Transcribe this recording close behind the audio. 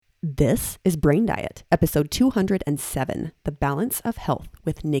This is Brain Diet, episode 207, The Balance of Health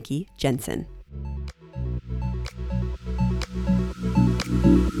with Nikki Jensen.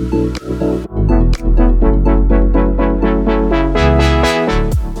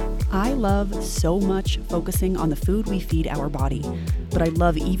 I love so much focusing on the food we feed our body, but I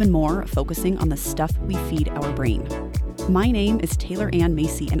love even more focusing on the stuff we feed our brain. My name is Taylor Ann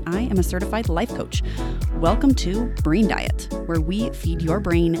Macy, and I am a certified life coach. Welcome to Brain Diet, where we feed your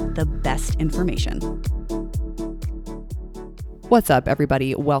brain the best information. What's up,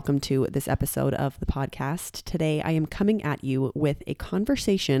 everybody? Welcome to this episode of the podcast. Today, I am coming at you with a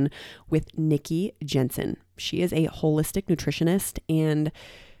conversation with Nikki Jensen. She is a holistic nutritionist, and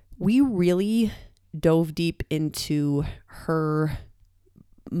we really dove deep into her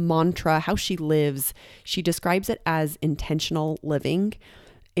mantra, how she lives. She describes it as intentional living.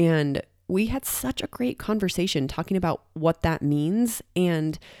 And we had such a great conversation talking about what that means.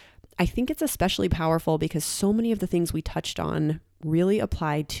 And I think it's especially powerful because so many of the things we touched on really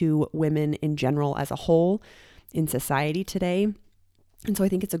apply to women in general as a whole in society today. And so I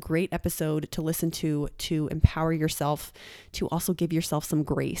think it's a great episode to listen to empower yourself, to also give yourself some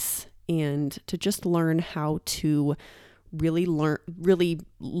grace, and to just learn how to really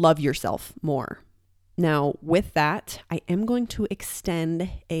love yourself more. Now, with that, I am going to extend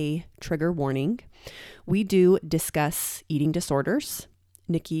a trigger warning. We do discuss eating disorders.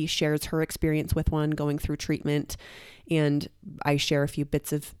 Nikki shares her experience with one going through treatment, and I share a few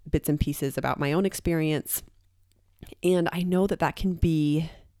bits and pieces about my own experience. And I know that can be,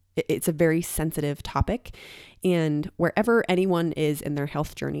 it's a very sensitive topic. And wherever anyone is in their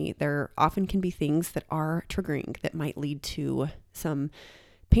health journey, there often can be things that are triggering that might lead to some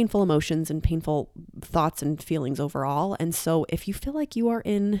painful emotions and painful thoughts and feelings overall. And so if you feel like you are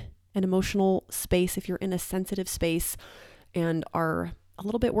in an emotional space, if you're in a sensitive space and are a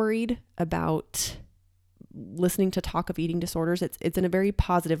little bit worried about listening to talk of eating disorders, it's in a very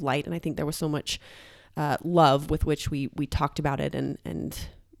positive light. And I think there was so much love with which we talked about it and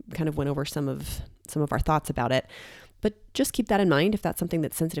kind of went over some of our thoughts about it. But just keep that in mind. If that's something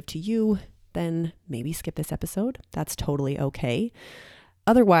that's sensitive to you, then maybe skip this episode. That's totally okay.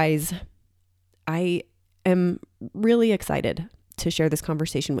 Otherwise, I am really excited to share this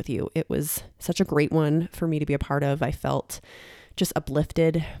conversation with you. It was such a great one for me to be a part of. I felt just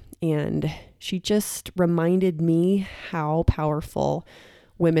uplifted, and she just reminded me how powerful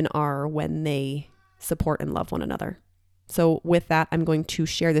women are when they support and love one another. So with that, I'm going to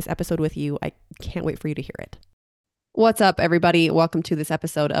share this episode with you. I can't wait for you to hear it. What's up, everybody? Welcome to this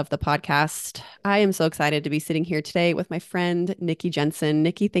episode of the podcast. I am so excited to be sitting here today with my friend, Nikki Jensen.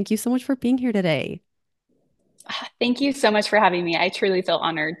 Nikki, thank you so much for being here today. Thank you so much for having me. I truly feel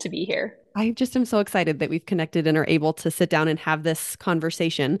honored to be here. I just am so excited that we've connected and are able to sit down and have this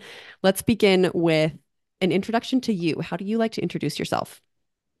conversation. Let's begin with an introduction to you. How do you like to introduce yourself?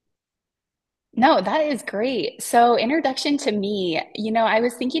 No, that is great. So, introduction to me, I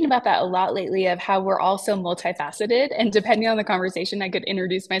was thinking about that a lot lately of how we're all so multifaceted, and depending on the conversation, I could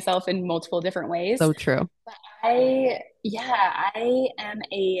introduce myself in multiple different ways. So true. But I am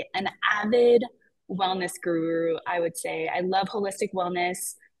an avid wellness guru, I would say. I love holistic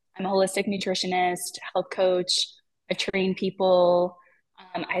wellness. I'm a holistic nutritionist, health coach. I train people.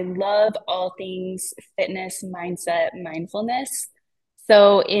 I love all things fitness, mindset, mindfulness.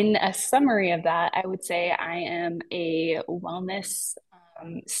 So, in a summary of that, I would say I am a wellness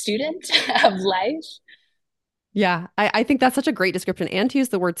student of life. Yeah, I think that's such a great description. And to use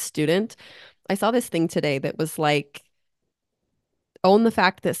the word student, I saw this thing today that was like, own the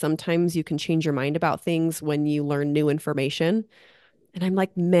fact that sometimes you can change your mind about things when you learn new information. And I'm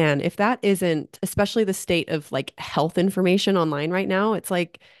like, man, if that isn't, especially the state of like health information online right now, it's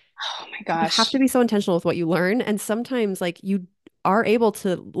like, Oh my you have gosh. to be so intentional with what you learn. And sometimes like you are able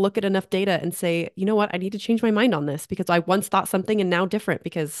to look at enough data and say, you know what, I need to change my mind on this because I once thought something and now different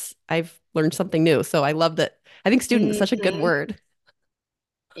because I've learned something new. So I love that. I think student is such a good Mhm. word.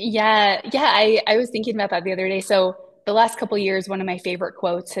 Yeah. I was thinking about that the other day. So the last couple of years, one of my favorite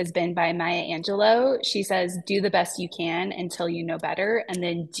quotes has been by Maya Angelou. She says, "Do the best you can until you know better, and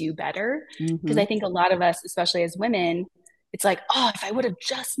then do better." Because Hmm. I think a lot of us, especially as women, it's like, oh, if I would have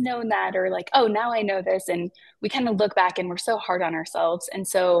just known that, or like, oh, now I know this, and we kind of look back and we're so hard on ourselves. And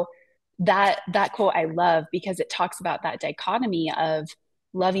so that quote I love because it talks about that dichotomy of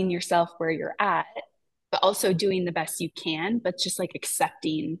loving yourself where you're at but also doing the best you can, but just like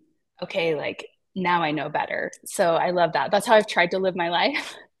accepting, okay, like now I know better. So I love that. That's how I've tried to live my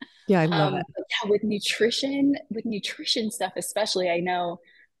life. Yeah, I love it. But yeah, with nutrition stuff especially, I know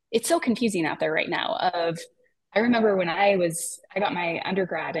it's so confusing out there right now of I remember when I got my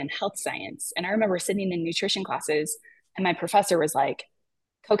undergrad in health science, and I remember sitting in nutrition classes, and my professor was like,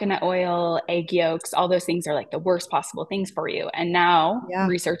 coconut oil, egg yolks, all those things are like the worst possible things for you. And now Yeah.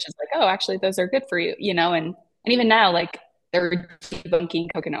 research is like, oh, actually, those are good for you, and even now, like they're debunking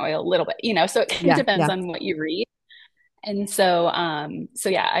coconut oil a little bit, so it Yeah. depends Yeah. on what you read. And so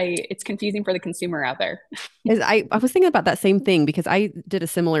yeah, it's confusing for the consumer out there. I was thinking about that same thing because I did a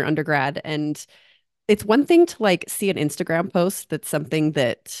similar undergrad, and it's one thing to like see an Instagram post that's something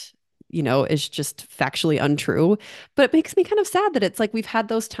that, is just factually untrue. But it makes me kind of sad that it's like we've had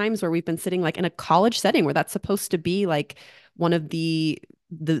those times where we've been sitting like in a college setting where that's supposed to be like one of the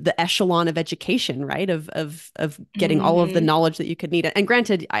echelon of education, right? Of getting all of the Hmm. knowledge that you could need. And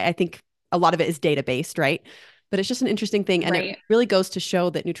granted, I think a lot of it is data based, right? But it's just an interesting thing. And it Right. really goes to show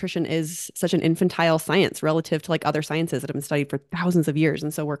that nutrition is such an infantile science relative to like other sciences that have been studied for thousands of years.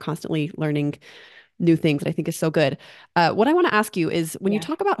 And so we're constantly learning new things that I think is so good. What I want to ask you is when you Yeah,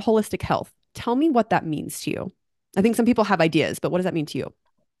 talk about holistic health, tell me what that means to you. I think some people have ideas, but what does that mean to you?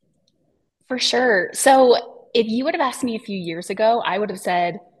 for sure. So if you would have asked me a few years ago, I would have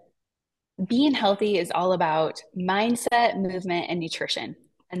said being healthy is all about mindset, movement, and nutrition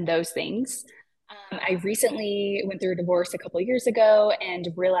and those things. I recently went through a divorce a couple of years ago and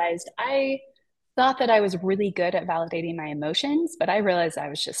realized I thought that I was really good at validating my emotions, but I realized I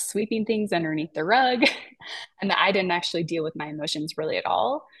was just sweeping things underneath the rug and that I didn't actually deal with my emotions really at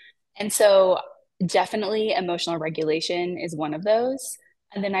all. And so, definitely, emotional regulation is one of those.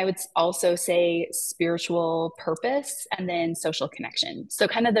 And then I would also say spiritual purpose and then social connection. So,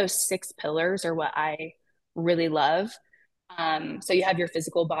 kind of those six pillars are what I really love. So, you have your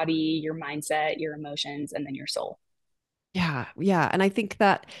physical body, your mindset, your emotions, and then your soul. Yeah, yeah. And I think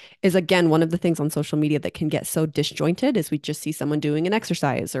that is again one of the things on social media that can get so disjointed is we just see someone doing an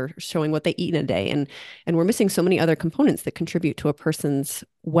exercise or showing what they eat in a day. And we're missing so many other components that contribute to a person's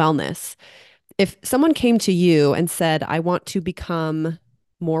wellness. If someone came to you and said, I want to become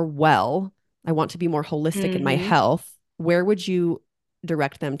more well, I want to be more holistic in my Hmm. health, where would you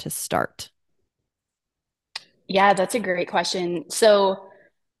direct them to start? Yeah, that's a great question. So,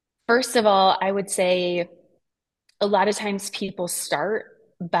 first of all, I would say a lot of times people start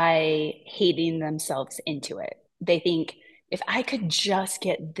by hating themselves into it. They think, if I could just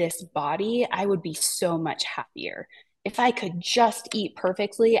get this body, I would be so much happier. If I could just eat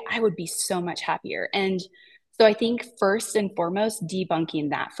perfectly, I would be so much happier. And so I think first and foremost,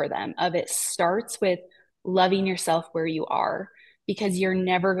 debunking that for them of it starts with loving yourself where you are because you're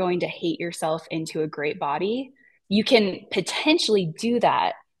never going to hate yourself into a great body. You can potentially do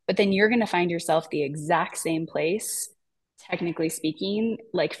that, but then you're going to find yourself the exact same place, technically speaking,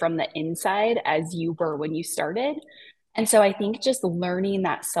 like from the inside as you were when you started. And so I think just learning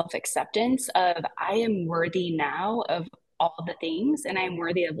that self acceptance of I am worthy now of all the things and I'm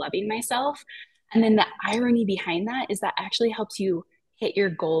worthy of loving myself. And then the irony behind that is that actually helps you hit your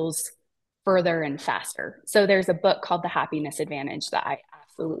goals further and faster. So there's a book called The Happiness Advantage that I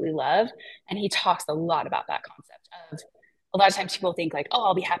absolutely love. And he talks a lot about that concept of a lot of times people think like, oh,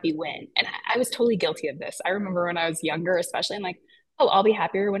 I'll be happy when. And I was totally guilty of this. I remember when I was younger, especially, I'm like, oh, I'll be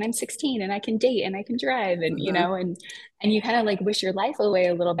happier when I'm 16 and I can date and I can drive and Mhm. and you kind of like wish your life away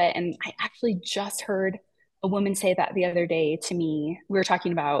a little bit. And I actually just heard a woman say that the other day to me. We were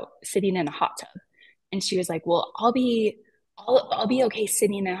talking about sitting in a hot tub. And she was like, well, I'll be okay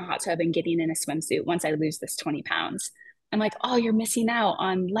sitting in a hot tub and getting in a swimsuit once I lose this 20 pounds. I'm like, oh, you're missing out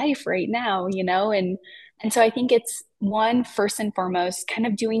on life right now, and so I think it's one, first and foremost, kind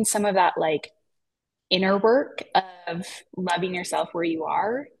of doing some of that like inner work of loving yourself where you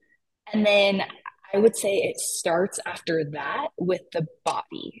are. And then I would say it starts after that with the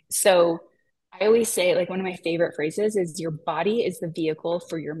body. So I always say, like, one of my favorite phrases is your body is the vehicle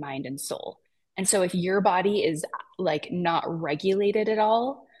for your mind and soul. And so if your body is like not regulated at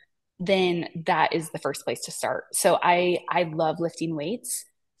all, then that is the first place to start. So I love lifting weights.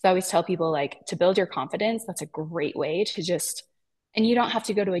 So I always tell people like to build your confidence, that's a great way to just, and you don't have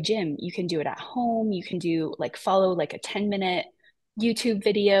to go to a gym. You can do it at home. You can do like follow like a 10-minute YouTube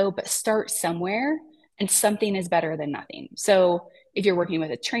video, but start somewhere, and something is better than nothing. So if you're working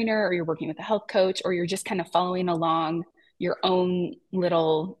with a trainer or you're working with a health coach or you're just kind of following along your own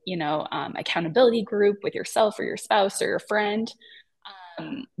little, accountability group with yourself or your spouse or your friend,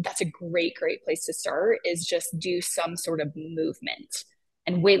 that's a great place to start is just do some sort of movement.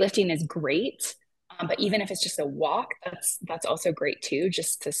 And weightlifting is great, but even if it's just a walk, that's also great too,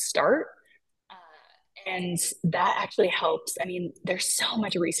 just to start. And that actually helps. I mean, there's so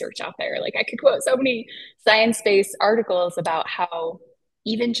much research out there. Like I could quote so many science-based articles about how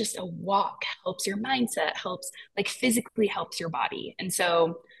even just a walk helps your mindset, helps like physically helps your body. And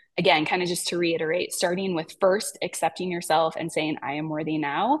so, again, kind of just to reiterate, starting with first accepting yourself and saying, I am worthy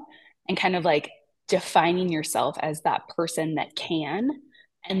now, and kind of like defining yourself as that person that can,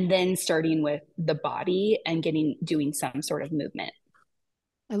 and then starting with the body and doing some sort of movement.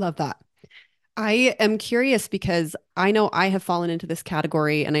 I love that. I am curious because I know I have fallen into this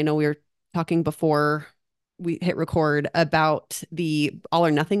category, and I know we were talking before we hit record about the all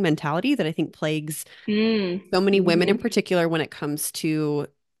or nothing mentality that I think plagues so many women in Mm-hmm. particular when it comes to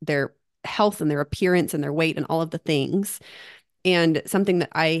their health and their appearance and their weight and all of the things. And something that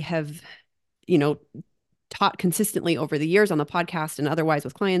I have, you know, taught consistently over the years on the podcast and otherwise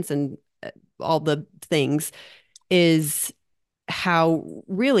with clients and all the things is how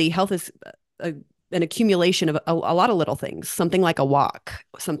really health is a, an accumulation of a lot of little things, something like a walk,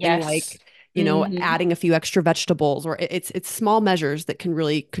 something Yes. like, Mm-hmm. adding a few extra vegetables, or it's small measures that can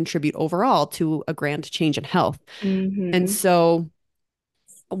really contribute overall to a grand change in health. And Mm-hmm. so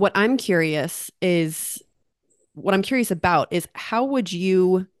what I'm curious is what I'm curious about is how would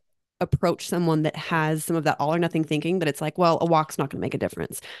you approach someone that has some of that all or nothing thinking that it's like, well, a walk's not going to make a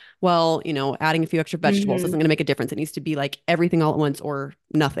difference. Well, adding a few extra vegetables isn't Mm-hmm. going to make a difference. It needs to be like everything all at once or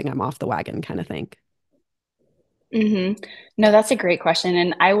nothing. I'm off the wagon kind of thing. Mm-hmm. No, that's a great question.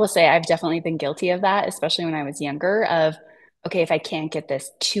 And I will say I've definitely been guilty of that, especially when I was younger, of, okay, if I can't get this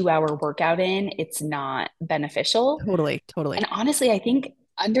 2 hour workout in, it's not beneficial. Totally, And totally. honestly, I think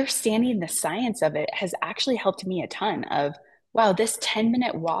understanding the science of it has actually helped me a ton of, wow, this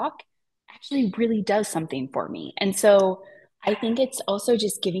 10-minute walk actually really does something for me. And so I think it's also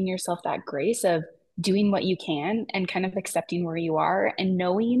just giving yourself that grace of doing what you can and kind of accepting where you are and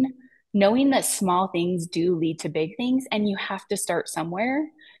knowing that small things do lead to big things and you have to start somewhere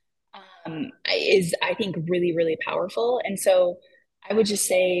is I think really, really powerful. And so I would just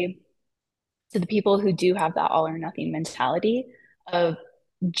say to the people who do have that all or nothing mentality of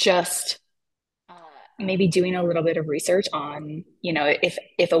just uh, maybe doing a little bit of research on,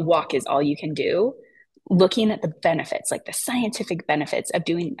 if a walk is all you can do, looking at the benefits, like the scientific benefits of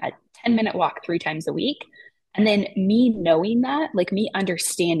doing a 10-minute walk 3 times a week. And then me knowing that, like me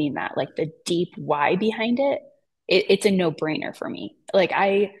understanding that, like the deep why behind it's a no-brainer for me.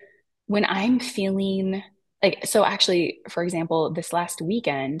 When I'm feeling like, so actually, for example, this last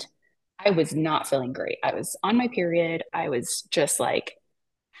weekend, I was not feeling great. I was on my period. I was just like,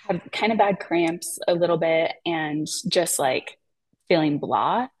 had kind of bad cramps a little bit and just like feeling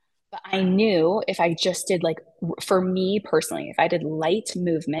blah. But I knew if I just did like, for me personally, if I did light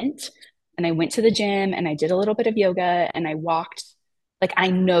movement and I went to the gym and I did a little bit of yoga and I walked, like I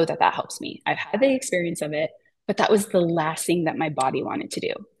know that that helps me. I've had the experience of it, but that was the last thing that my body wanted to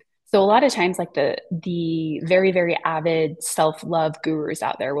do. So a lot of times, like the very, very avid self-love gurus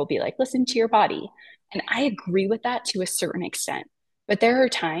out there will be like, listen to your body. And I agree with that to a certain extent. But there are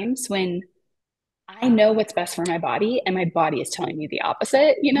times when I know what's best for my body, and my body is telling me the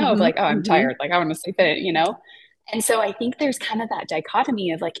opposite, of Hmm. like, oh, I'm Hmm. tired, like I want to sleep in. And so I think there's kind of that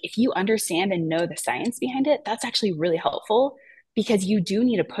dichotomy of like, if you understand and know the science behind it, that's actually really helpful because you do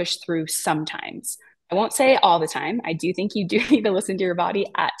need to push through sometimes. I won't say all the time. I do think you do need to listen to your body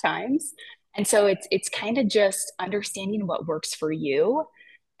at times. And so it's kind of just understanding what works for you.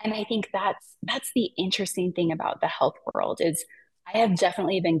 And I think that's the interesting thing about the health world is I have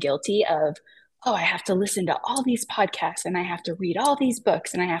definitely been guilty of, oh, I have to listen to all these podcasts and I have to read all these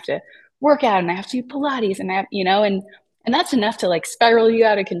books and I have to work out and I have to do Pilates and I have, and that's enough to like spiral you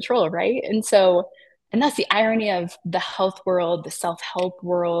out of control, right? And so, and that's the irony of the health world, the self-help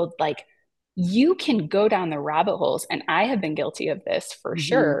world, like you can go down the rabbit holes, and I have been guilty of this for Hmm.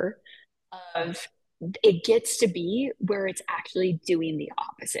 sure, of it gets to be where it's actually doing the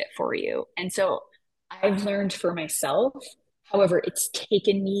opposite for you. And so I've learned for myself, however, it's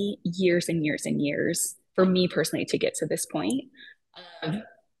taken me years and years and years for me personally to get to this point of,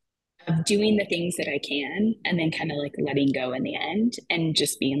 of doing the things that I can and then kind of like letting go in the end and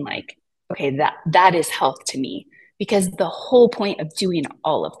just being like, okay, that is health to me. Because the whole point of doing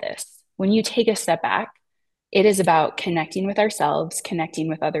all of this, when you take a step back, it is about connecting with ourselves, connecting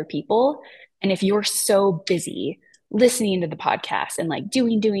with other people. And if you're so busy listening to the podcast and like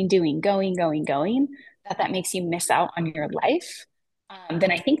doing, going, that makes you miss out on your life,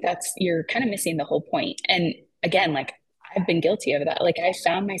 then I think you're kind of missing the whole point. And again, like I've been guilty of that. Like I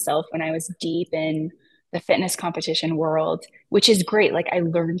found myself when I was deep in the fitness competition world, which is great. Like I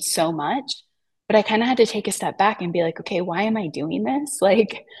learned so much, but I kind of had to take a step back and be like, okay, why am I doing this?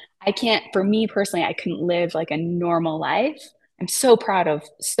 Like I can't, for me personally, I couldn't live like a normal life. I'm so proud of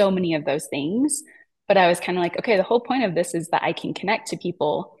so many of those things. But I was kind of like, okay, the whole point of this is that I can connect to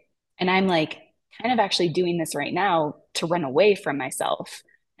people. And I'm like kind of actually doing this right now to run away from myself.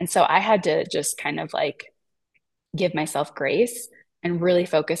 And so I had to just kind of like give myself grace and really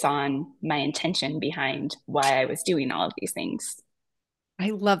focus on my intention behind why I was doing all of these things. I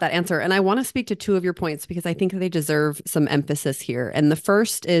love that answer. And I want to speak to two of your points because I think they deserve some emphasis here. And the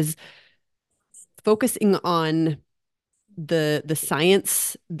first is focusing on the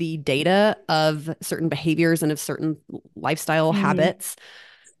science, the data of certain behaviors and of certain lifestyle Mm-hmm. habits.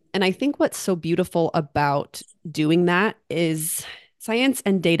 And I think what's so beautiful about doing that is science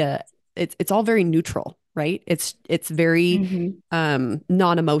and data, it's all very neutral, right? It's very Mm-hmm.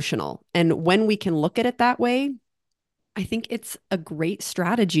 non-emotional. And when we can look at it that way, I think it's a great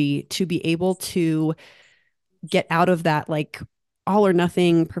strategy to be able to get out of that like all or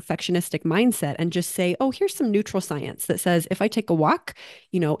nothing perfectionistic mindset and just say, oh, here's some neutral science that says if I take a walk,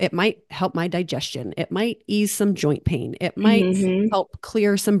 it might help my digestion. It might ease some joint pain. It might Mm-hmm. help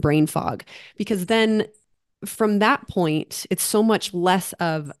clear some brain fog. Because then from that point, it's so much less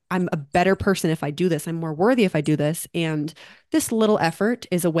of I'm a better person if I do this. I'm more worthy if I do this. And this little effort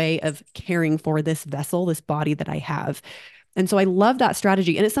is a way of caring for this vessel, this body that I have. And so I love that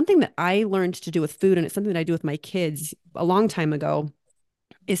strategy. And it's something that I learned to do with food. And it's something that I do with my kids a long time ago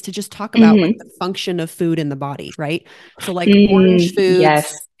is to just talk about like the Mm-hmm. function of food in the body, right? So like orange Mm, foods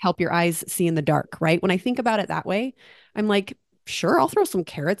yes. help your eyes see in the dark, right? When I think about it that way, I'm like, sure, I'll throw some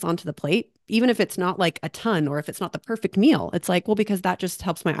carrots onto the plate, even if it's not like a ton or if it's not the perfect meal. It's like, well, because that just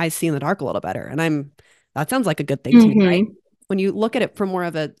helps my eyes see in the dark a little better. And that sounds like a good thing to me, right? Mm-hmm. When you look at it from more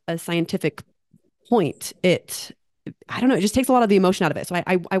of a scientific point, I don't know, it just takes a lot of the emotion out of it. So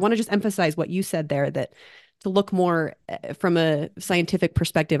I want to just emphasize what you said there that to look more from a scientific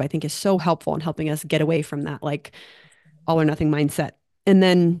perspective, I think is so helpful in helping us get away from that like all or nothing mindset. And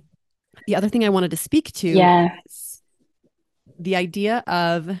then the other thing I wanted to speak to Yeah. is the idea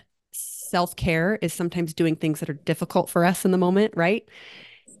of self care is sometimes doing things that are difficult for us in the moment, right?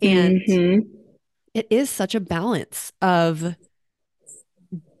 And Mm-hmm. it is such a balance of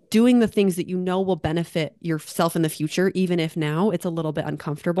doing the things that you know will benefit yourself in the future, even if now it's a little bit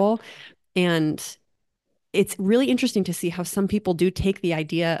uncomfortable. And it's really interesting to see how some people do take the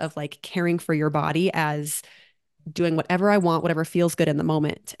idea of like caring for your body as doing whatever I want, whatever feels good in the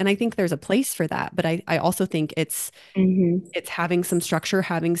moment. And I think there's a place for that. But I also think Mm-hmm. it's having some structure,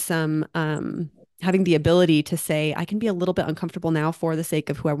 having the ability to say, I can be a little bit uncomfortable now for the sake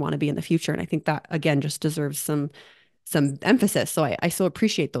of who I want to be in the future. And I think that again just deserves some emphasis. So I so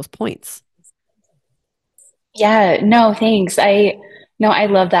appreciate those points. Yeah, no, thanks. No, I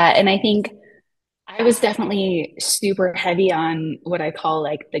love that. And I think I was definitely super heavy on what I call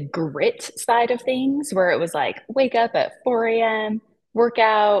like the grit side of things, where it was like wake up at 4 a.m., work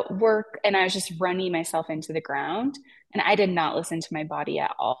out, work, and I was just running myself into the ground. And I did not listen to my body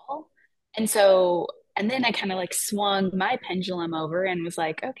at all. And so, and then I kind of like swung my pendulum over and was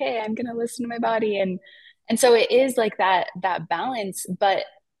like, okay, I'm gonna listen to my body. And so it is like that balance. But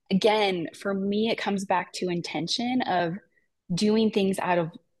again, for me, it comes back to intention of doing things out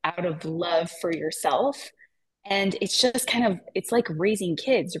of love for yourself. And it's just kind of it's like raising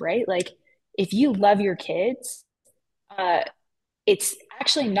kids, right? Like if you love your kids, uh it's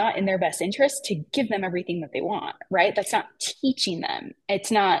actually not in their best interest to give them everything that they want, right? That's not teaching them.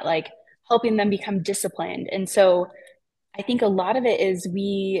 It's not like helping them become disciplined. And so I think a lot of it is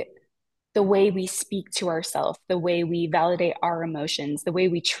the way we speak to ourselves, the way we validate our emotions, the way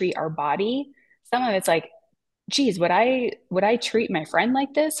we treat our body. Some of it's like, geez, would I treat my friend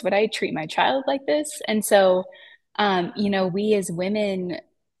like this? Would I treat my child like this? And so, we as women,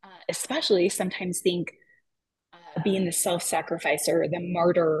 especially, sometimes think being the self-sacrificer, the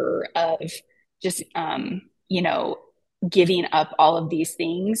martyr of just, giving up all of these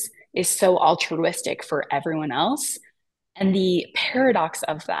things is so altruistic for everyone else. And the paradox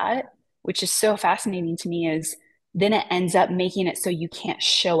of that, which is so fascinating to me, is then it ends up making it so you can't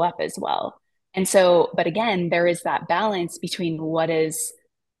show up as well. And so, but again, there is that balance between what is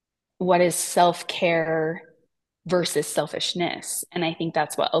self-care versus selfishness. And I think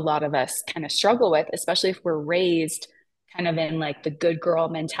that's what a lot of us kind of struggle with, especially if we're raised kind of in like the good girl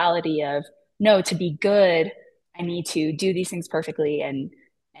mentality of no, to be good, I need to do these things perfectly and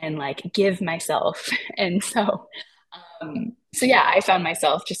like give myself. And so yeah, I found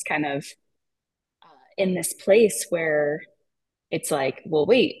myself just kind of in this place where it's like, well,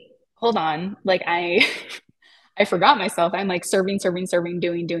 wait, hold on. Like I forgot myself. I'm like serving, serving, serving,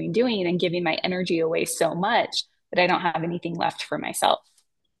 doing, and giving my energy away so much that I don't have anything left for myself.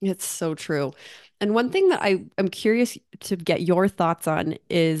 It's so true. And one thing that I'm curious to get your thoughts on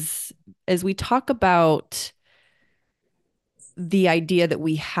is as we talk about the idea that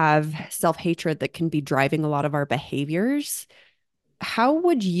we have self-hatred that can be driving a lot of our behaviors, how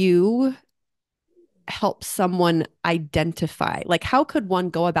would you help someone identify? Like, how could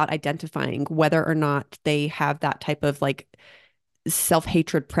one go about identifying whether or not they have that type of like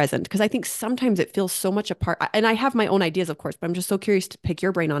self-hatred present? Because I think sometimes it feels so much apart. And I have my own ideas, of course, but I'm just so curious to pick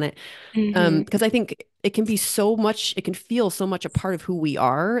your brain on it. Hmm. Because I think it can be so much, it can feel so much a part of who we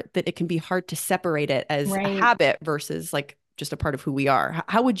are that it can be hard to separate it as a Right. habit versus like just a part of who we are.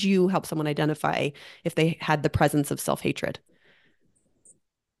 How would you help someone identify if they had the presence of self-hatred?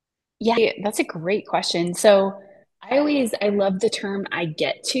 Yeah, that's a great question. So I love the term I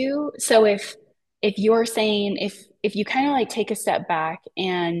get to. So if you're saying if you kind of like take a step back,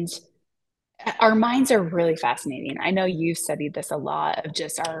 and our minds are really fascinating. I know you've studied this a lot of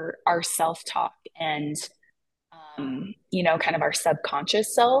just our self-talk and kind of our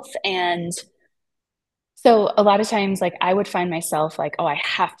subconscious self. And so a lot of times like I would find myself like, oh, I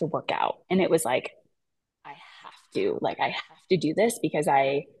have to work out. And it was like I have to do this because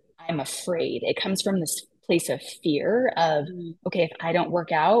I'm afraid. It comes from this place of fear of, Mm. okay, if I don't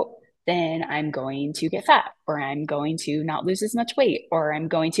work out, then I'm going to get fat, or I'm going to not lose as much weight, or I'm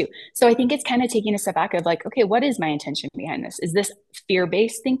going to. So I think it's kind of taking a step back of like, okay, what is my intention behind this? Is this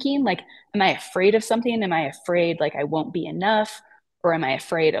fear-based thinking? Like, am I afraid of something? Am I afraid like I won't be enough? Or am I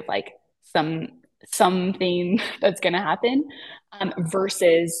afraid of like something that's going to happen?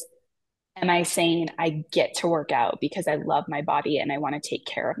 Versus am I saying I get to work out because I love my body and I want to take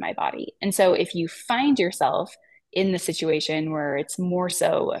care of my body? And so if you find yourself in the situation where it's more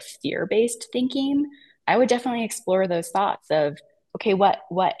so a fear-based thinking, I would definitely explore those thoughts of, okay, what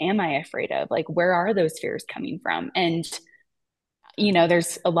am I afraid of? Like, where are those fears coming from? And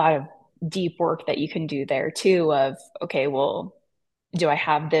there's a lot of deep work that you can do there too of, okay, well, do I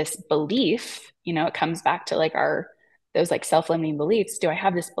have this belief? It comes back to like those like self-limiting beliefs. Do I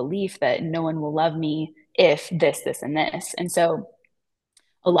have this belief that no one will love me if this, this, and this? And so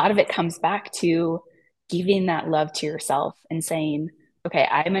a lot of it comes back to giving that love to yourself and saying, okay,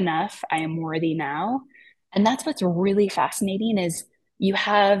 I'm enough. I am worthy now. And that's what's really fascinating is you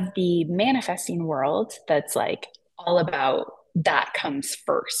have the manifesting world that's like all about that comes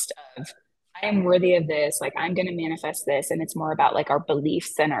first of I am worthy of this, like I'm going to manifest this, and it's more about like our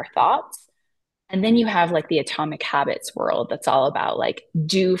beliefs and our thoughts. And then you have like the atomic habits world that's all about like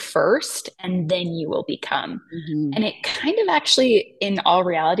do first and then you will become. Mhm. And it kind of actually in all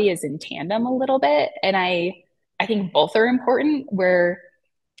reality is in tandem a little bit. And I think both are important where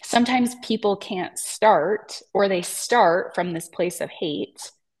sometimes people can't start or they start from this place of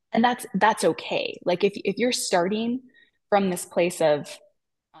hate. And that's okay. Like if you're starting from this place of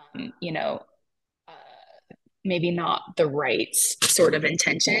uh, maybe not the right sort of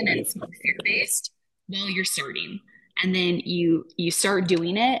intention and it's more fear based, well, you're starting. And then you start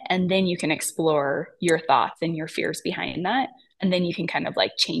doing it, and then you can explore your thoughts and your fears behind that. And then you can kind of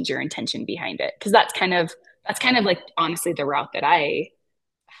like change your intention behind it. Cause that's kind of like honestly the route that I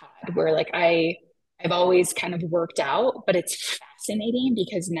had where like I've always kind of worked out, but it's fascinating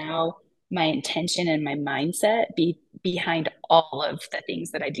because now my intention and my mindset behind all of the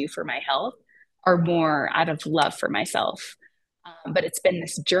things that I do for my health are more out of love for myself. But it's been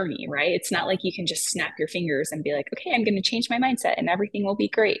this journey, right? It's not like you can just snap your fingers and be like, okay, I'm going to change my mindset and everything will be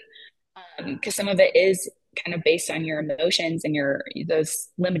great. Because some of it is kind of based on your emotions and your those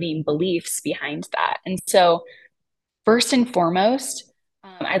limiting beliefs behind that. And so first and foremost,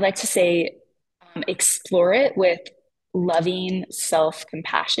 I'd like to say explore it with loving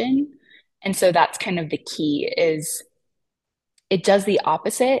self-compassion. And so that's kind of the key is it does the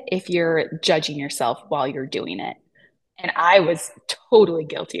opposite if you're judging yourself while you're doing it. And I was totally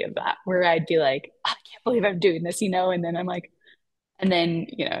guilty of that, where I'd be like, oh, I can't believe I'm doing this, and then I'm like, and then,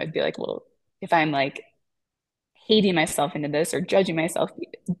 I'd be like, well, if I'm like hating myself into this or judging myself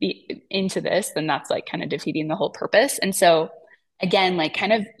into this, then that's like kind of defeating the whole purpose. And so, again, like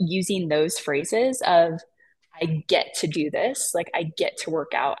kind of using those phrases of, I get to do this, like I get to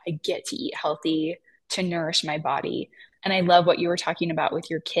work out, I get to eat healthy to nourish my body. And I love what you were talking about with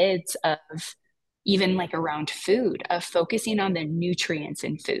your kids of even like around food, of focusing on the nutrients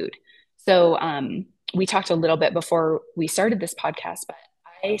in food. So, we talked a little bit before we started this podcast, but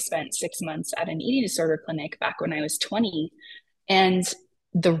I spent 6 months at an eating disorder clinic back when I was 20. And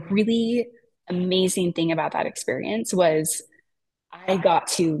the really amazing thing about that experience was I got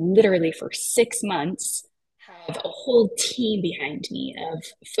to literally for 6 months have a whole team behind me of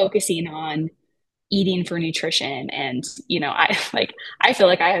focusing on eating for nutrition. And, I like, I feel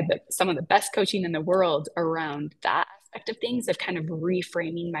like I had some of the best coaching in the world around that aspect of things, of kind of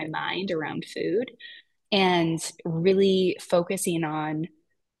reframing my mind around food and really focusing on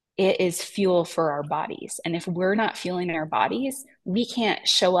it is fuel for our bodies. And if we're not fueling our bodies, we can't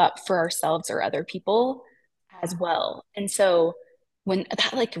show up for ourselves or other people as well. And so when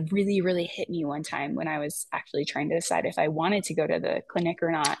that like really, really hit me one time when I was actually trying to decide if I wanted to go to the clinic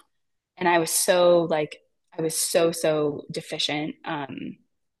or not. And I was so like, I was so deficient.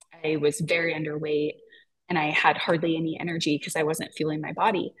 I was very underweight and I had hardly any energy because I wasn't fueling my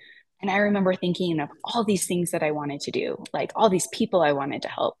body. And I remember thinking of all these things that I wanted to do, like all these people I wanted to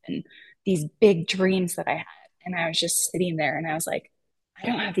help and these big dreams that I had. And I was just sitting there and I was like, I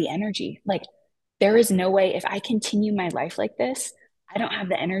don't have the energy. Like, there is no way if I continue my life like this, I don't have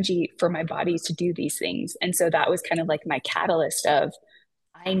the energy for my body to do these things. And so that was kind of like my catalyst of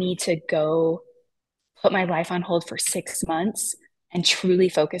I need to go put my life on hold for 6 months and truly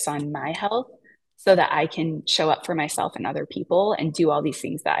focus on my health so that I can show up for myself and other people and do all these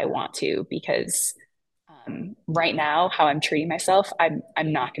things that I want to. Because right now, how I'm treating myself, I'm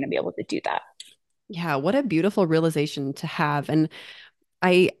not going to be able to do that. Yeah, what a beautiful realization to have. And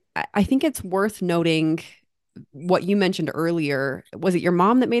I I think it's worth noting what you mentioned earlier. Was it your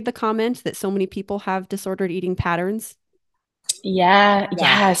mom that made the comment that so many people have disordered eating patterns? Yeah, Yeah.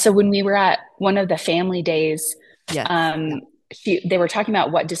 yeah. So when we were at one of the family days, Yes. Yeah. um, they were talking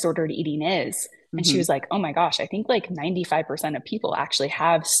about what disordered eating is. And she Hmm. was like, oh my gosh, I think like 95% of people actually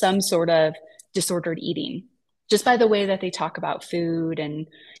have some sort of disordered eating just by the way that they talk about food and,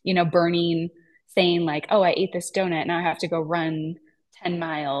 burning, saying like, oh, I ate this donut. Now I have to go run 10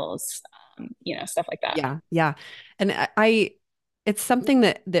 miles, stuff like that. Yeah. Yeah. And it's something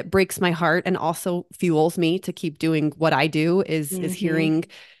that breaks my heart and also fuels me to keep doing what I do is Hmm. hearing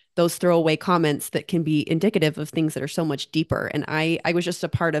those throwaway comments that can be indicative of things that are so much deeper. And I was just a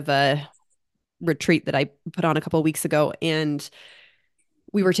part of a retreat that I put on a couple of weeks ago, and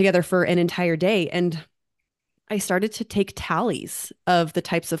we were together for an entire day, and I started to take tallies of the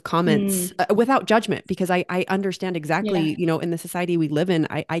types of comments Mm, without judgment, because I understand yeah. exactly, in the society we live in,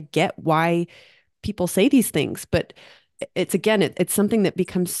 I get why people say these things, but it's again, it's something that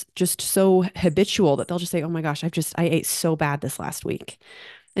becomes just so habitual that they'll just say, "Oh my gosh, I ate so bad this last week,"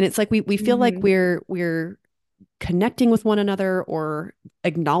 and it's like we feel like Hmm. we're connecting with one another or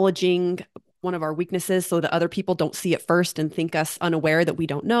acknowledging one of our weaknesses so that other people don't see it first and think us unaware that we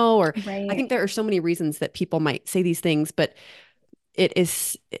don't know. Or I Right. think there are so many reasons that people might say these things, but it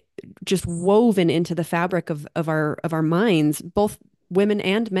is just woven into the fabric of our minds, both women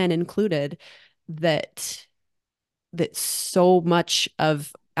and men included, that so much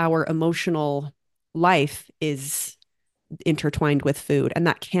of our emotional life is intertwined with food, and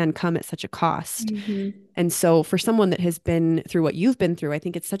that can come at such a cost. Hmm. And so for someone that has been through what you've been through, I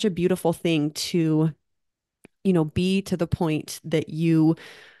think it's such a beautiful thing to, be to the point that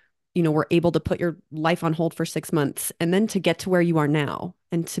were able to put your life on hold for 6 months and then to get to where you are now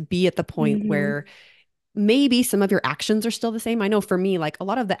and to be at the point Hmm. where maybe some of your actions are still the same. I know for me, like a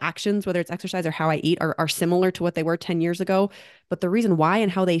lot of the actions, whether it's exercise or how I eat, are similar to what they were 10 years ago, but the reason why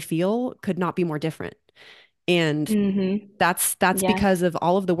and how they feel could not be more different. And Hmm. that's Yeah. because of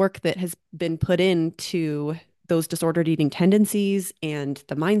all of the work that has been put into those disordered eating tendencies and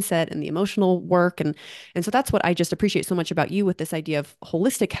the mindset and the emotional work, and so that's what I just appreciate so much about you with this idea of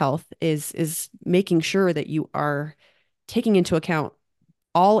holistic health is making sure that you are taking into account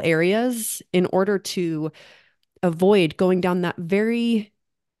all areas in order to avoid going down that very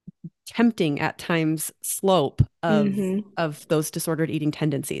tempting at times slope Hmm. of those disordered eating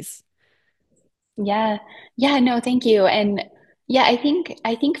tendencies. Yeah. Yeah, no, thank you. And yeah, I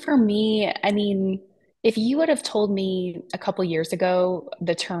think for me, I mean, if you would have told me a couple years ago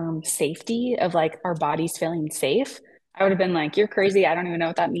the term safety of like our bodies feeling safe, I would have been like, you're crazy. I don't even know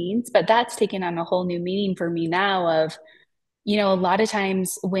what that means. But that's taken on a whole new meaning for me now of, a lot of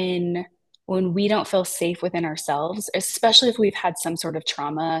times when we don't feel safe within ourselves, especially if we've had some sort of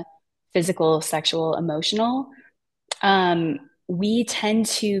trauma, physical, sexual, emotional, we tend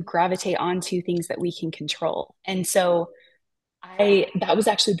to gravitate onto things that we can control. And so that was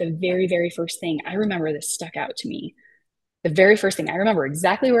actually the very, very first thing. I remember this stuck out to me. The very first thing I remember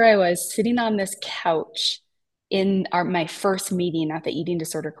exactly where I was sitting on this couch in my first meeting at the eating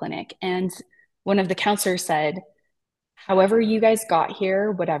disorder clinic. And one of the counselors said, however you guys got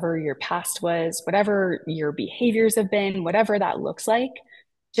here, whatever your past was, whatever your behaviors have been, whatever that looks like,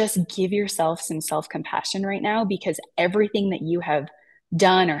 just give yourself some self-compassion right now because everything that you have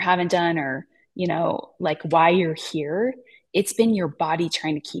done or haven't done or, like why you're here, it's been your body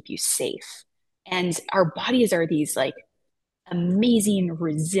trying to keep you safe. And our bodies are these like amazing,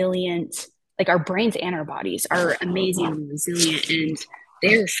 resilient, like our brains and our bodies are amazing and resilient, and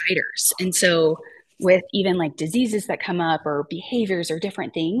they're fighters. And so, with even like diseases that come up or behaviors or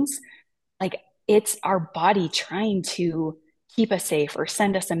different things, like it's our body trying to keep us safe or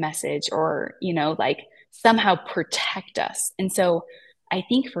send us a message or, like somehow protect us. And so, I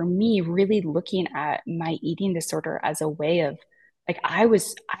think for me, really looking at my eating disorder as a way of like I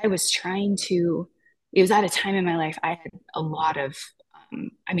was trying to, it was at a time in my life I had a lot of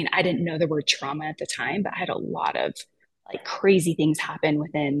I mean, I didn't know the word trauma at the time, but I had a lot of like crazy things happen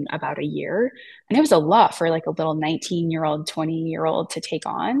within about a year. And it was a lot for like a little 19-year-old, 20-year-old to take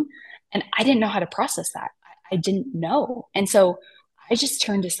on. And I didn't know how to process that. I didn't know. And so I just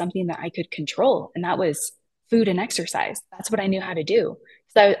turned to something that I could control, and that was food and exercise. That's what I knew how to do.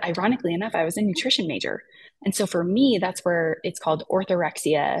 So ironically enough, I was a nutrition major. And so for me, that's where it's called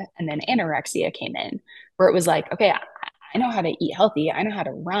orthorexia, and then anorexia came in, where it was like, okay, I know how to eat healthy. I know how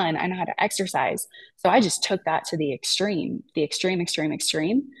to run. I know how to exercise. So I just took that to the extreme, extreme,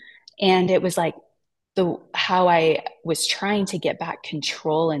 extreme. And it was like the how I was trying to get back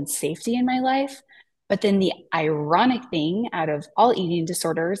control and safety in my life. But then the ironic thing out of all eating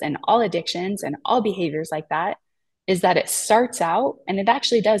disorders and all addictions and all behaviors like that is that it starts out and it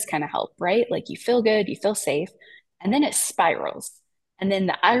actually does kind of help, right? Like you feel good, you feel safe, and then it spirals. And then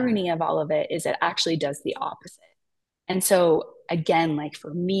the irony of all of it is it actually does the opposite. And so again, like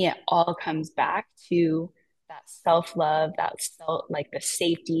for me, it all comes back to that self-love, that self, like the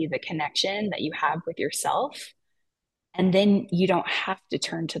safety, the connection that you have with yourself. And then you don't have to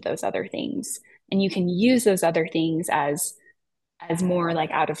turn to those other things. And you can use those other things as more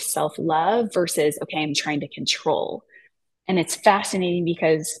like out of self-love versus, okay, I'm trying to control. And it's fascinating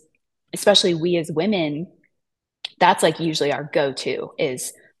because especially we as women, that's like usually our go-to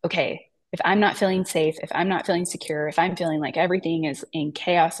is, okay, if I'm not feeling safe, if I'm not feeling secure, if I'm feeling like everything is in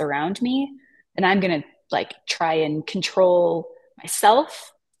chaos around me, then I'm going to like try and control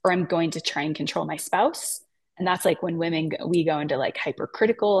myself, or I'm going to try and control my spouse. And that's like when we go into like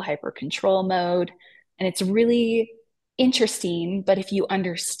hypercritical, hyper control mode. And it's really interesting. But if you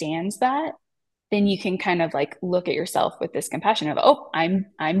understand that, then you can kind of like look at yourself with this compassion of, oh,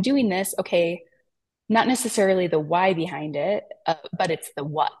 I'm doing this. Okay, not necessarily the why behind it, but it's the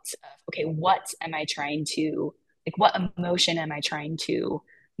what. Okay, what am I trying to, like, what emotion am I trying to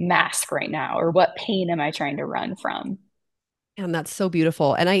mask right now? Or what pain am I trying to run from? And that's so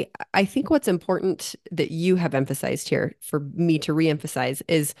beautiful. And I think what's important that you have emphasized here for me to reemphasize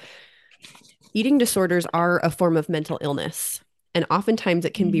is eating disorders are a form of mental illness. And oftentimes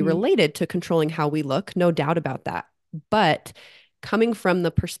it can be Mm-hmm. related to controlling how we look, no doubt about that. But coming from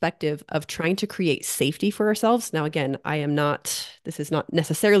the perspective of trying to create safety for ourselves. Now, again, this is not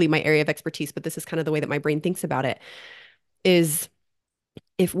necessarily my area of expertise, but this is kind of the way that my brain thinks about it, is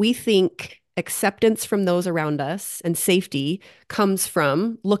if we think acceptance from those around us and safety comes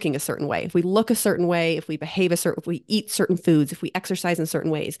from looking a certain way. If we look a certain way, if we behave if we eat certain foods, if we exercise in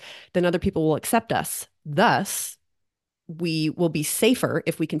certain ways, then other people will accept us. Thus, we will be safer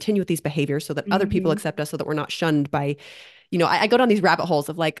if we continue with these behaviors so that other people Mm-hmm. accept us so that we're not shunned by, I go down these rabbit holes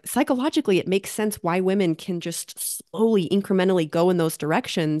of like psychologically, it makes sense why women can just slowly, incrementally go in those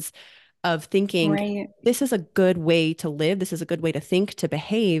directions of thinking Right. this is a good way to live, this is a good way to think, to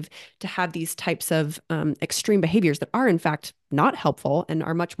behave, to have these types of extreme behaviors that are in fact not helpful and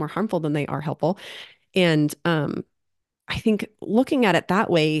are much more harmful than they are helpful. And I think looking at it that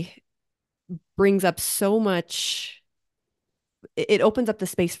way brings up so much. It opens up the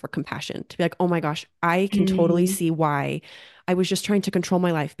space for compassion to be like, oh my gosh, I can totally Mm-hmm. see why I was just trying to control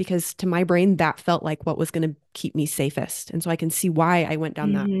my life because to my brain, that felt like what was going to keep me safest. And so I can see why I went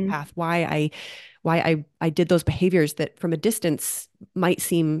down that Mm-hmm. path, why I did those behaviors that from a distance might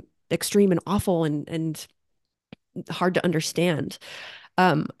seem extreme and awful and hard to understand.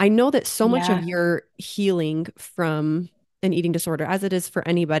 I know that so much of Yeah. your healing from an eating disorder, as it is for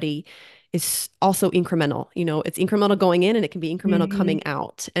anybody, is also incremental. It's incremental going in and it can be incremental Mm-hmm. coming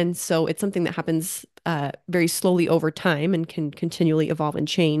out. And so it's something that happens very slowly over time and can continually evolve and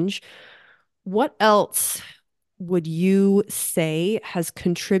change. What else would you say has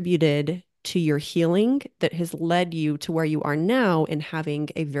contributed to your healing that has led you to where you are now in having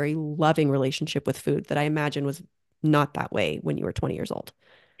a very loving relationship with food that I imagine was not that way when you were 20 years old?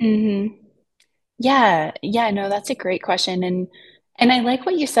 Mm-hmm. Yeah. Yeah. No, that's a great question. And I like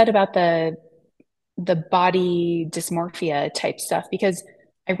what you said about the body dysmorphia type stuff because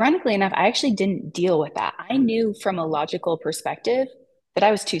ironically enough, I actually didn't deal with that. I knew from a logical perspective that I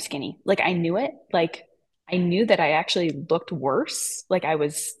was too skinny. Like I knew it. Like I knew that I actually looked worse, like I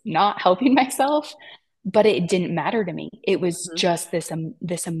was not helping myself, but it didn't matter to me. It was Mhm. just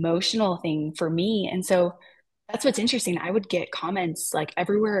this emotional thing for me. And so that's what's interesting. I would get comments like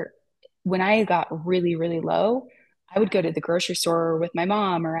everywhere when I got really, really low. I would go to the grocery store with my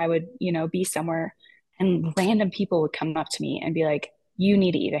mom, or I would, be somewhere, and random people would come up to me and be like, "You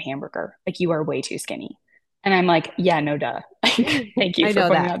need to eat a hamburger. Like, you are way too skinny." And I'm like, "Yeah, no, duh." Like, thank you I for know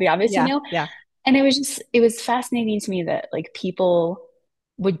pointing that. out the obvious, Yeah, yeah. And it was fascinating to me that like people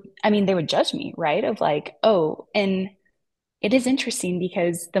would, I mean, they would judge me, right? Of like, oh, and it is interesting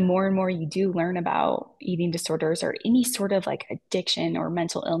because the more and more you do learn about eating disorders or any sort of like addiction or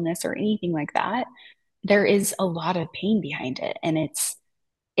mental illness or anything like that, there is a lot of pain behind it. And it's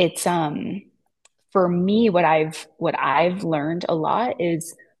for me, what I've learned a lot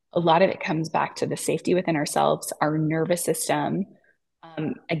is a lot of it comes back to the safety within ourselves, our nervous system.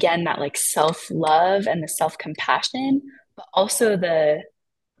 Again, that like self-love and the self-compassion, but also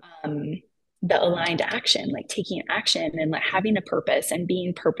um, the aligned action, like taking action and like having a purpose and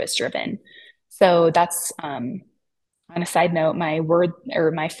being purpose driven. So that's on a side note, my word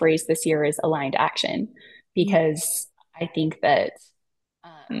or my phrase this year is aligned action, Mhm. because I think that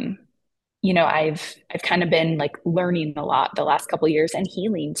um, I've kind of been like learning a lot the last couple of years and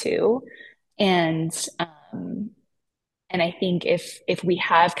healing too. And and I think if we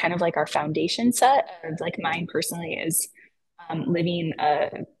have kind of like our foundation set, of like mine personally is living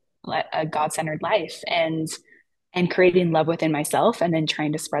a God-centered life and creating love within myself and then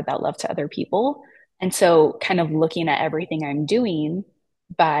trying to spread that love to other people. And so kind of looking at everything I'm doing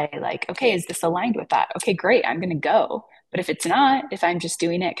by like, okay, is this aligned with that? Okay, great, I'm going to go. But if it's not, if I'm just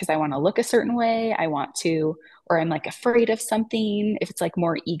doing it because I want to look a certain way, I want to, or I'm like afraid of something, if it's like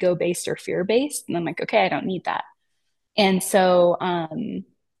more ego based or fear based, and I'm like, okay, I don't need that. And so,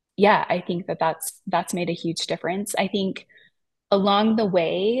 yeah, I think that that's made a huge difference. I think along the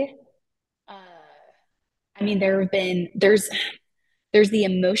way, uh, I mean, there's the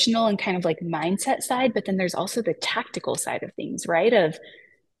emotional and kind of like mindset side, but then there's also the tactical side of things, right? Of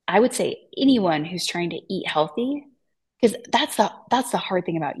I would say anyone who's trying to eat healthy, because that's the hard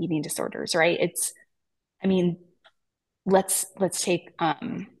thing about eating disorders, right? I mean, let's take I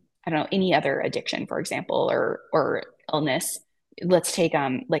don't know, any other addiction, for example, or illness. Let's take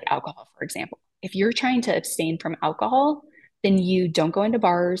like alcohol, for example. If you're trying to abstain from alcohol, then you don't go into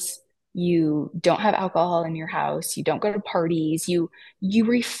bars, you don't have alcohol in your house, you don't go to parties, you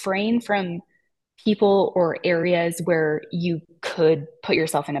refrain from people or areas where you could put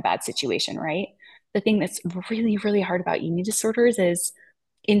yourself in a bad situation, right? The thing that's really, really hard about eating disorders is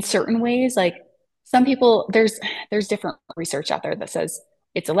in certain ways, like some people, there's different research out there that says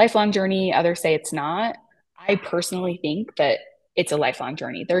it's a lifelong journey, others say it's not. I personally think that it's a lifelong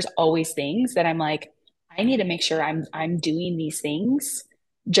journey. There's always things that I'm like, I need to make sure I'm doing these things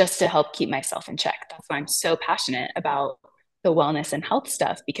just to help keep myself in check. That's why I'm so passionate about the wellness and health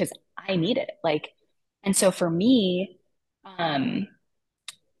stuff, because I need it. Like, and so for me, um,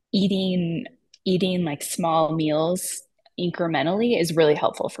 eating eating like small meals incrementally is really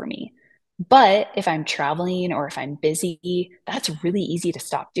helpful for me. But if I'm traveling or if I'm busy, that's really easy to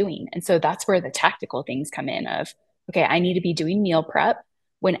stop doing. And so that's where the tactical things come in of, okay, I need to be doing meal prep.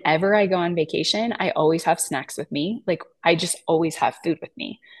 Whenever I go on vacation, I always have snacks with me. Like I just always have food with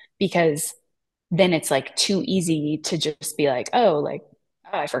me, because then it's like too easy to just be like, oh, like,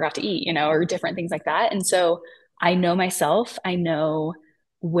 oh, I forgot to eat, or different things like that. And so I know myself, I know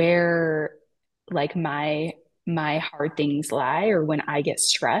where like my hard things lie, or when I get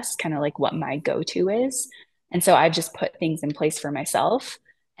stressed, kind of like what my go-to is. And so I've just put things in place for myself.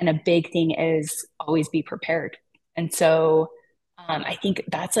 And a big thing is always be prepared. And so I think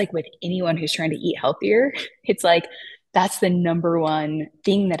that's like with anyone who's trying to eat healthier, it's like that's the number one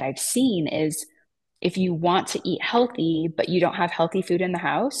thing that I've seen is if you want to eat healthy, but you don't have healthy food in the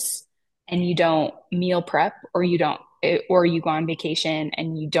house and you don't meal prep, or you don't, or you go on vacation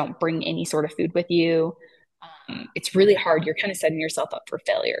and you don't bring any sort of food with you, it's really hard. You're kind of setting yourself up for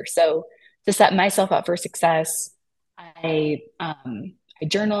failure. So to set myself up for success, I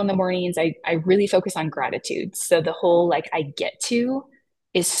journal in the mornings. I really focus on gratitude. So the whole like I get to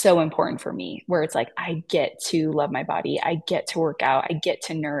is so important for me, where it's like I get to love my body, I get to work out, I get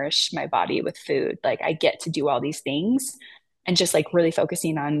to nourish my body with food, like I get to do all these things, and just like really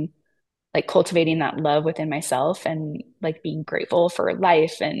focusing on like cultivating that love within myself and like being grateful for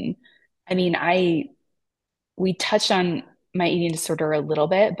life. And I mean, I we touched on my eating disorder a little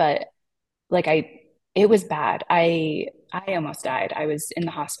bit, but like it was bad. I almost died. I was in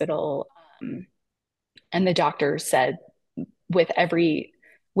the hospital, and the doctor said with every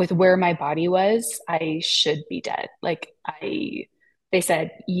with where my body was, I should be dead. They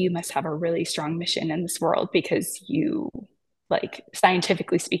said, you must have a really strong mission in this world because you, like,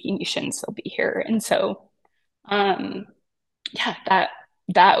 scientifically speaking, you shouldn't still be here. And so, um, yeah,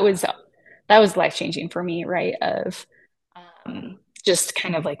 that was that was life changing for me, right? Of just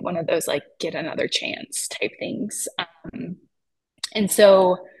kind of like one of those like get another chance type things. And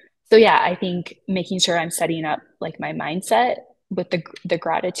so yeah, I think making sure I'm setting up like my mindset with the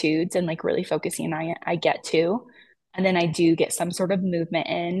gratitudes and like really focusing on it, I get to. And then I do get some sort of movement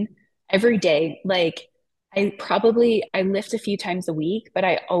in every day. Like I lift a few times a week, but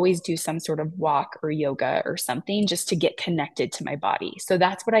I always do some sort of walk or yoga or something just to get connected to my body. So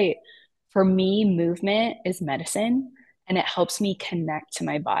that's what for me, movement is medicine and it helps me connect to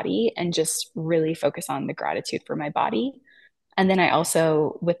my body and just really focus on the gratitude for my body. And then I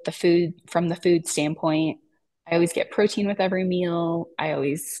also, with the food, from the food standpoint, I always get protein with every meal. I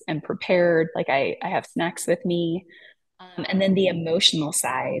always am prepared. Like I have snacks with me. And then the emotional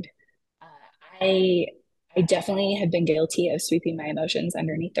side, uh, I I definitely have been guilty of sweeping my emotions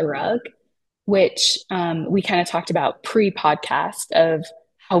underneath the rug, which we kind of talked about pre-podcast of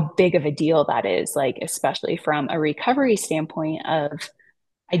how big of a deal that is, like especially from a recovery standpoint of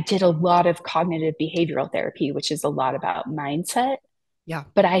I did a lot of cognitive behavioral therapy, which is a lot about mindset. Yeah.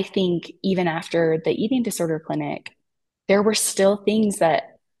 But I think even after the eating disorder clinic, there were still things that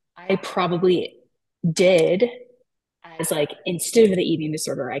I probably did as like instead of the eating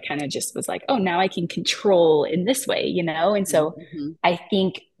disorder, I kind of just was like, oh, now I can control in this way, you know? And so Mm-hmm. I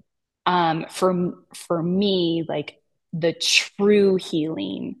think for me, like the true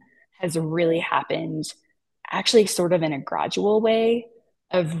healing has really happened actually sort of in a gradual way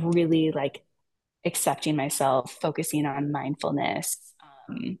of really like accepting myself, focusing on mindfulness,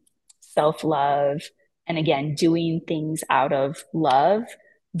 self-love, and again, doing things out of love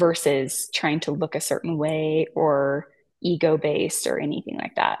versus trying to look a certain way or ego-based or anything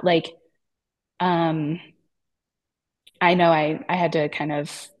like that. Like, um, I know I had to kind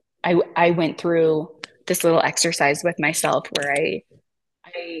of I went through this little exercise with myself where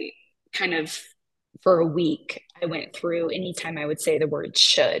I kind of for a week I went through anytime I would say the word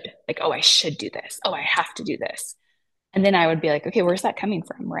should, like, oh, I should do this. Oh, I have to do this. And then I would be like, okay, where's that coming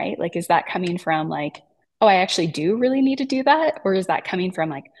from? Right? Like, is that coming from like, oh, I actually do really need to do that? Or is that coming from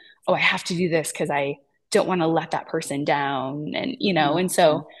like, oh, I have to do this because I don't want to let that person down? And, and Mm-hmm.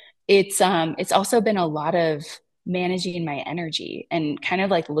 so it's also been a lot of managing my energy and kind of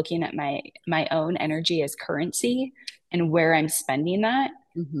like looking at my own energy as currency and where I'm spending that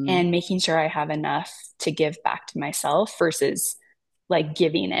Mm-hmm. and making sure I have enough to give back to myself versus like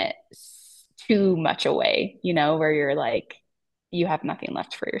giving it too much away, where you're like, you have nothing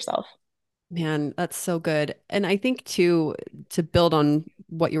left for yourself. Man, that's so good. And I think too, to build on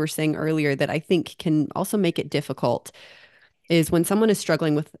what you were saying earlier, that I think can also make it difficult is when someone is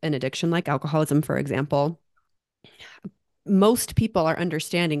struggling with an addiction like alcoholism, for example, most people are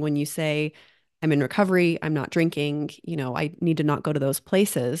understanding when you say, I'm in recovery, I'm not drinking, I need to not go to those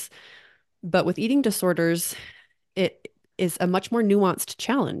places. But with eating disorders, it is a much more nuanced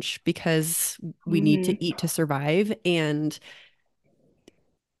challenge because we need Mm-hmm. to eat to survive. And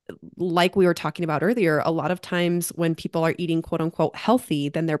like we were talking about earlier, a lot of times when people are eating quote unquote healthy,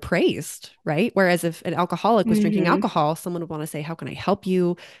 then they're praised, right? Whereas if an alcoholic was drinking Mm-hmm. alcohol, someone would want to say, how can I help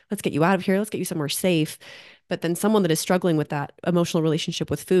you? Let's get you out of here. Let's get you somewhere safe. But then someone that is struggling with that emotional relationship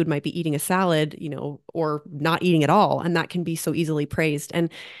with food might be eating a salad, or not eating at all. And that can be so easily praised. And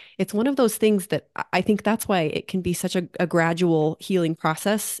it's one of those things that I think that's why it can be such a gradual healing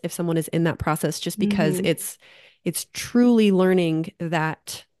process if someone is in that process, just because Mm-hmm. it's truly learning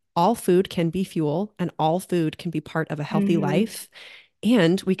that all food can be fuel and all food can be part of a healthy Mm-hmm. life.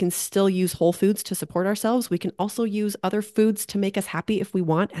 And we can still use whole foods to support ourselves. We can also use other foods to make us happy if we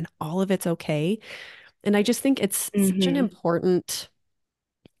want, and all of it's okay. And I just think it's such an Mm-hmm. important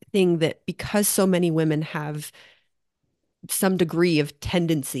thing that because so many women have some degree of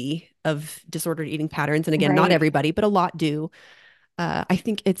tendency of disordered eating patterns, and again, not Right. everybody, but a lot do, I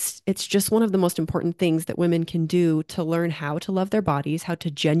think it's just one of the most important things that women can do to learn how to love their bodies, how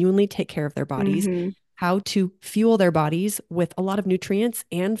to genuinely take care of their bodies, Mm-hmm. how to fuel their bodies with a lot of nutrients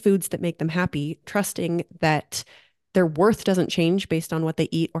and foods that make them happy, trusting that their worth doesn't change based on what they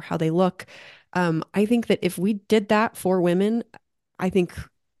eat or how they look. I think that if we did that for women, I think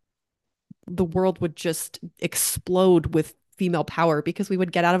the world would just explode with female power because we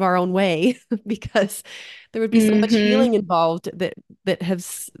would get out of our own way because there would be so much Mm-hmm. healing involved that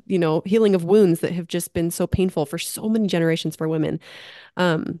has, healing of wounds that have just been so painful for so many generations for women.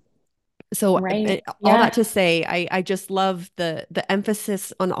 Um, So Right. all Yeah. that to say, I just love the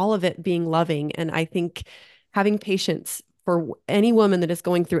emphasis on all of it being loving. And I think having patience for any woman that is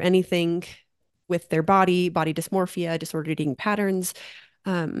going through anything with their body dysmorphia, disordered eating patterns,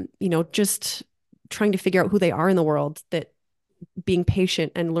 just trying to figure out who they are in the world, that being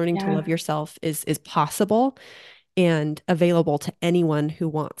patient and learning to Yeah. love yourself is possible and available to anyone who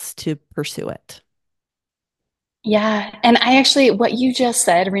wants to pursue it. Yeah. And I actually, what you just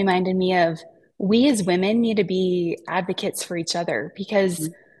said reminded me of we as women need to be advocates for each other because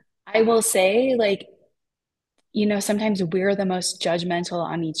Mhm. I will say, like, sometimes we're the most judgmental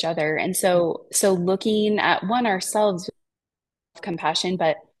on each other. And Yep. so looking at one ourselves with compassion,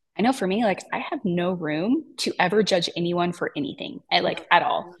 but I know for me, like I have no room to ever judge anyone for anything Yeah. at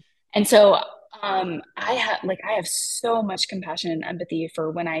all. And so I have so much compassion and empathy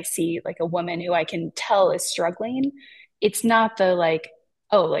for when I see like a woman who I can tell is struggling. It's not the like,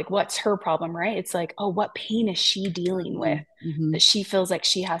 oh, like what's her problem, right? It's like, oh, what pain is she dealing with Mm-hmm. that she feels like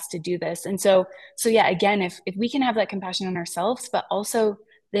she has to do this. And so yeah, again, if we can have that compassion on ourselves, but also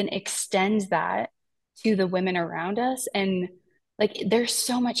then extend that to the women around us, and like there's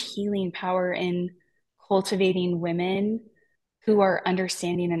so much healing power in cultivating women who are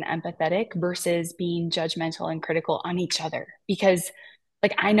understanding and empathetic versus being judgmental and critical on each other. Because,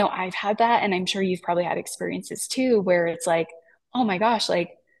 like, I know I've had that, and I'm sure you've probably had experiences too, where it's like, oh my gosh,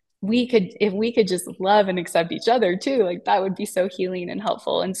 like, if we could just love and accept each other too, like, that would be so healing and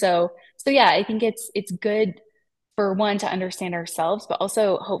helpful. And so yeah, I think it's good for one to understand ourselves, but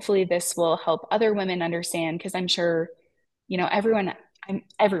also hopefully this will help other women understand because I'm sure everyone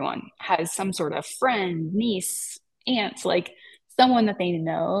has some sort of friend, niece, aunt, like someone that they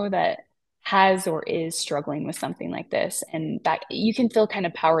know that has or is struggling with something like this, and that you can feel kind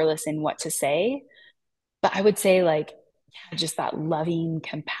of powerless in what to say. But I would say, like, yeah, just that loving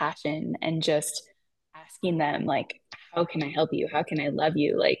compassion and just asking them, like, how can I help you? How can I love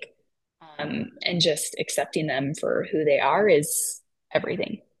you? Like, and just accepting them for who they are is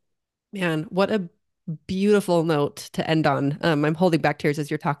everything. Man, what a beautiful note to end on. I'm holding back tears as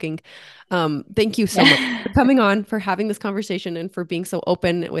you're talking. Thank you so much for Yeah. coming on, for having this conversation, and for being so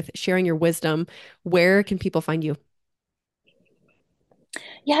open with sharing your wisdom. Where can people find you?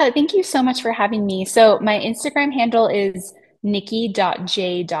 Yeah, thank you so much for having me. So my Instagram handle is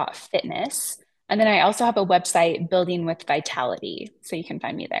nikki.j.fitness. And then I also have a website, Building with Vitality. So you can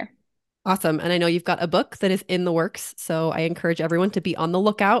find me there. Awesome. And I know you've got a book that is in the works. So I encourage everyone to be on the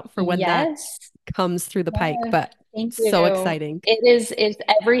lookout for when that Yes. comes through the pike. Yes. But Thank so you. exciting. It's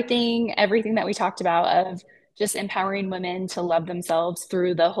everything that we talked about of just empowering women to love themselves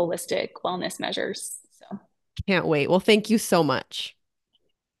through the holistic wellness measures. So Can't wait. Well, thank you so much.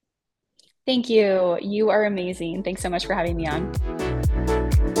 thank you. You are amazing. Thanks so much for having me on.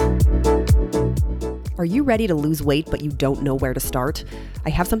 Are you ready to lose weight but you don't know where to start? I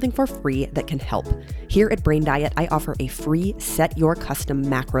have something for free that can help. Here at Brain Diet, I offer a free Set Your Custom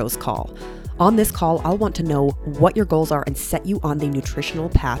Macros call. On this call, I'll want to know what your goals are and set you on the nutritional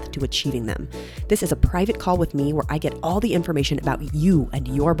path to achieving them. This is a private call with me where I get all the information about you and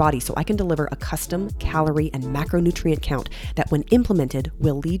your body so I can deliver a custom calorie and macronutrient count that, when implemented,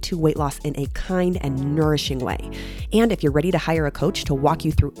 will lead to weight loss in a kind and nourishing way. And if you're ready to hire a coach to walk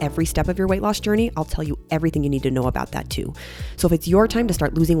you through every step of your weight loss journey, I'll tell you everything you need to know about that too. So if it's your time to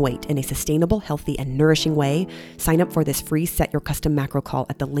start losing weight in a sustainable, healthy, and nourishing way, sign up for this free Set Your Custom Macro call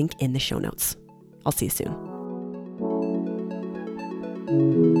at the link in the show notes. I'll see you soon.